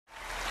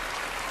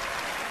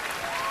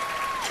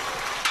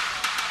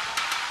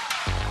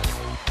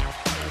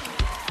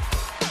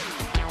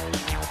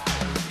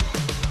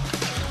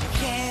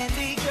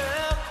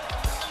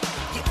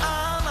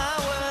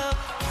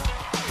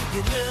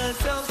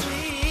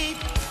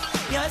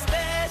You're a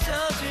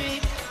special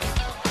treat.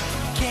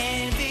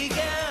 Candy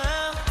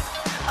girl.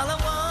 All I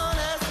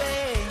wanna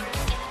say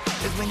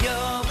is when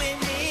you're with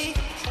me,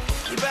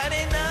 you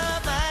brighten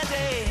up my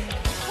day.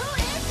 Who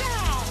is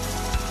that?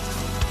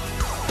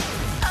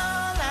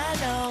 All I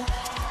know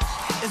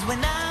is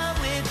when I'm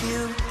with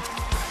you,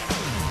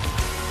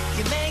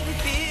 you make me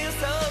feel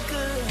so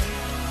good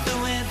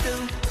through and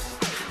through.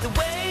 The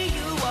way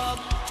you walk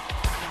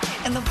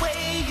and the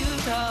way you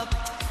talk,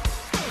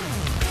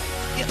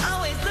 you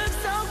always look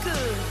so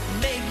good,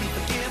 make me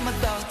forget my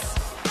thoughts.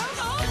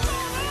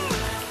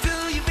 Do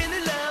you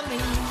really love me?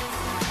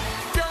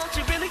 Don't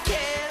you really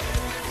care?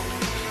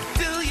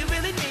 Do you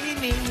really need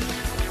me?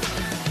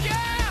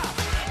 Yeah!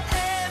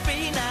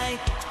 Every night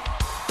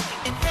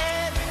and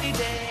every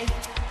day,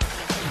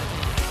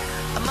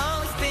 I'm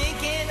always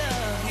thinking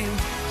of you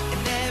in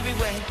every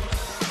way.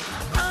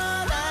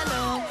 All I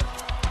know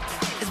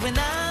is when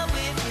I'm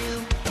with you,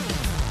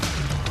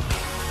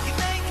 you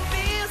make me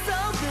feel so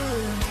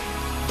good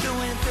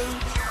through and through.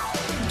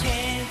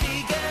 Candy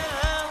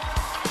girl,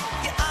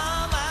 you're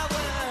all my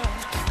world.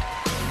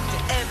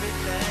 You're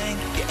everything,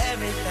 you're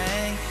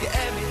everything, you're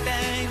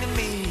everything to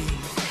me.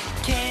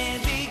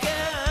 Candy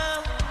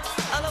girl,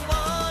 all I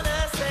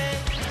wanna say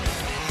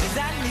is I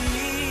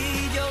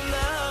need your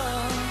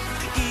love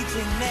each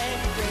and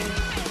every day.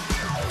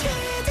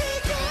 Candy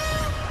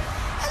girl,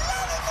 I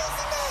love you,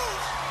 listening.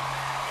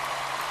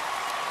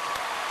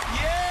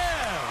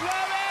 Yeah!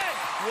 Love it!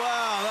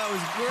 Wow, that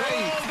was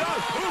great.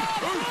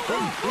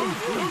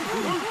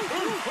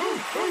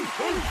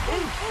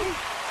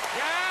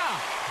 Yeah!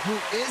 Who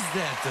is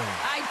that, though?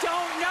 I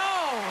don't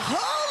know.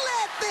 Who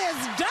let this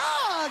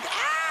dog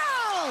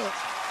out?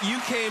 You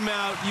came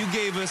out, you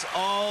gave us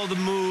all the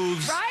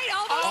moves. Right?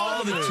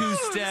 All the moves.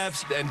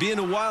 two-steps. And being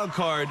a wild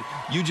card,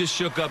 you just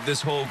shook up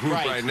this whole group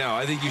right now.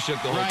 I think you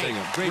shook the whole thing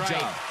up. Great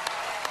job.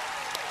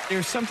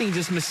 There's something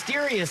just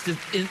mysterious,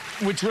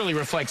 which really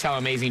reflects how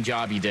amazing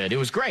job you did. It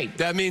was great.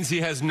 That means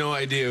he has no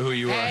idea who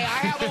you are. Hey, I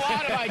have a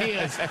lot of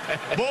ideas.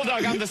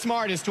 Bulldog, I'm the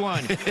smartest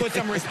one. Put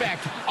some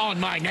respect on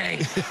my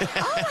name.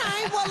 All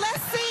right, well,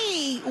 let's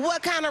see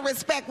what kind of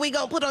respect we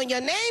gonna put on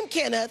your name,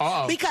 Kenneth.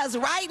 Uh-oh. Because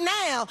right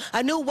now,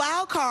 a new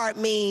wild card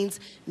means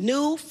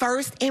new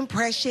first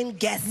impression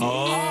guesses.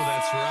 Oh,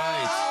 that's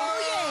right. Oh,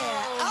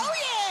 yeah. Oh,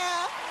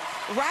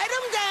 yeah. Write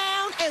them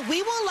down, and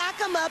we will lock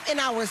them up in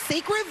our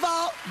secret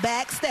vault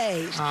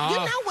backstage. Oh. You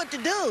know what to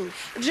do.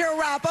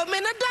 Drop them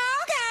in the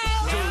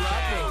doghouse.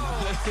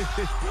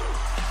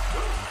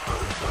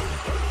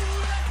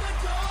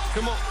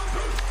 Come on.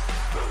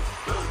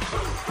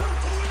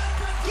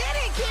 Get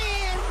it,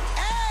 Ken.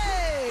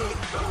 Hey.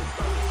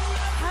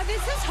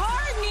 This is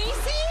hard,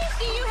 Niecy.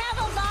 Do you have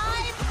a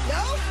vibe?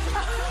 Nope. I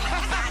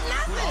got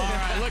nothing. All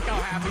right, look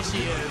how happy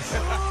she is.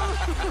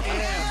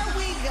 There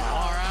we go.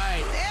 All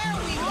right. There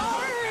we go.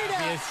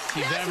 Happiest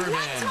she's That's ever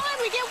one been. time.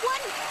 We get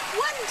one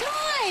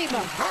time.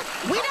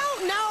 We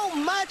don't know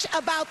much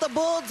about the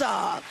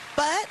Bulldog,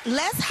 but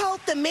let's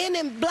hope the men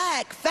in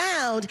black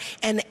found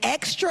an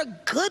extra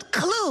good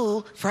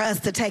clue for us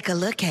to take a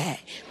look at.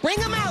 Bring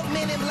them out,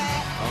 men in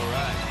black. All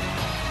right.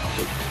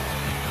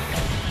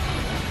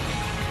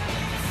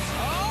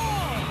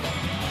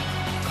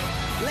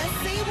 Let's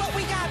see what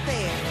we got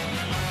there.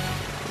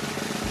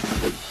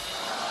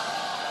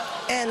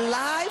 And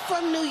live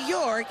from New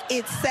York,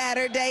 it's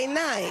Saturday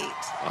night.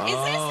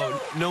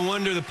 Oh, no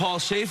wonder the Paul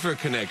Schaefer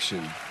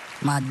connection.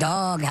 My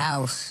dog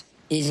house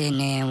is in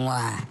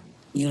NY.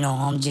 You know,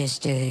 I'm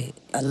just a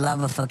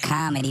lover for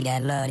comedy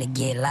that love to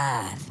get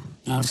live. You know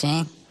what I'm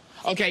saying?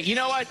 Okay, you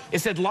know what? It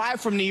said live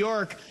from New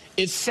York.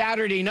 It's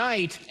Saturday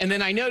night. And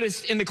then I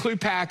noticed in the clue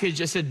package,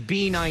 it said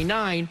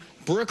B99,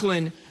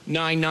 Brooklyn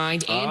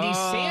 99. Andy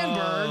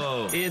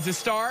Samberg is a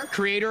star,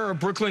 creator of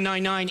Brooklyn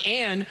 99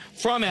 and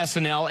from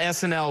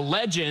SNL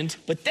legend.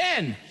 But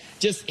then,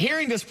 just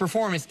hearing this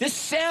performance, this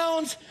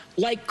sounds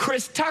like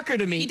Chris Tucker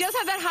to me. He does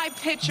have that high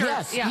pitcher.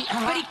 Yes, yeah.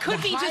 But he could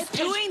the be high just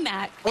pitch- doing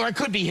that. Or it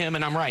could be him,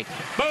 and I'm right.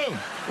 Boom.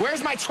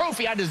 Where's my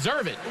trophy? I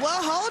deserve it.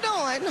 Well, hold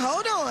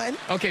on.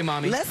 Okay,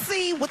 Mommy. Let's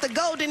see what the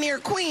golden ear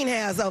queen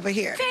has over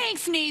here.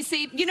 Thanks,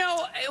 Niecy. You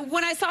know,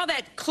 when I saw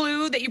that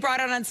clue that you brought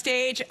out on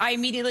stage, I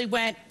immediately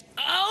went,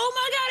 oh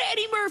my God,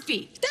 Eddie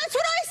Murphy. That's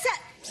what I said.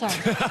 Sorry.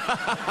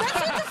 That's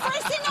what the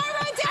first thing I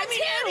wrote down. I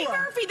mean, Eddie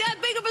Murphy, that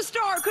big of a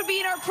star, could be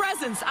in our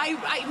presence.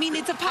 I mean,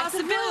 it's a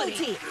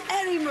possibility.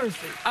 Eddie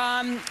Murphy.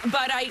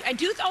 But I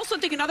do also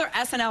think another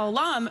SNL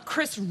alum,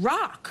 Chris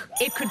Rock,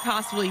 it could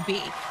possibly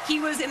be. He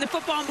was in the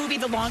football movie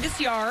The Longest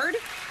Yard,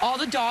 all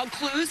the dog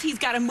clues. He's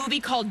got a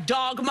movie called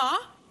Dogma.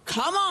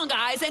 Come on,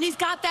 guys. And he's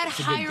got that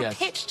higher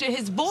pitch to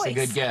his voice. It's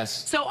a good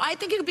guess. So I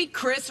think it could be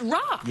Chris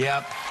Rock.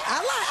 Yep. I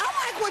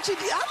like what you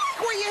did. I like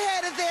where you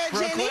headed there,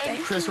 Brooklyn.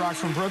 Jenny. Chris Rock's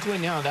from Brooklyn.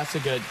 No, that's a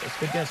good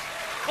guess.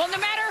 Well, no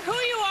matter who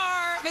you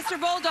are, Mr.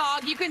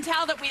 Bulldog, you can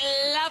tell that we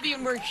love you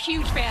and we're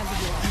huge fans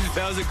of yours.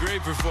 That was a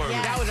great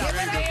performance. That was Give it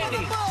up for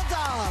the outstanding.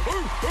 Bulldog.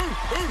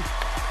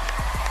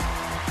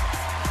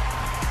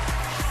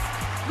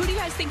 Who do you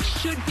guys think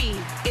should be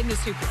in the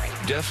Super 8?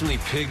 Definitely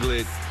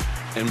Piglet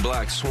and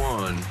Black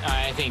Swan.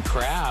 I think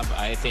Crab.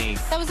 I think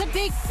That was a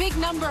big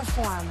number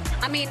for him.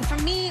 I mean, for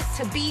me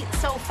to beat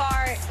so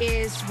far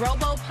is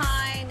Robo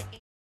Pine.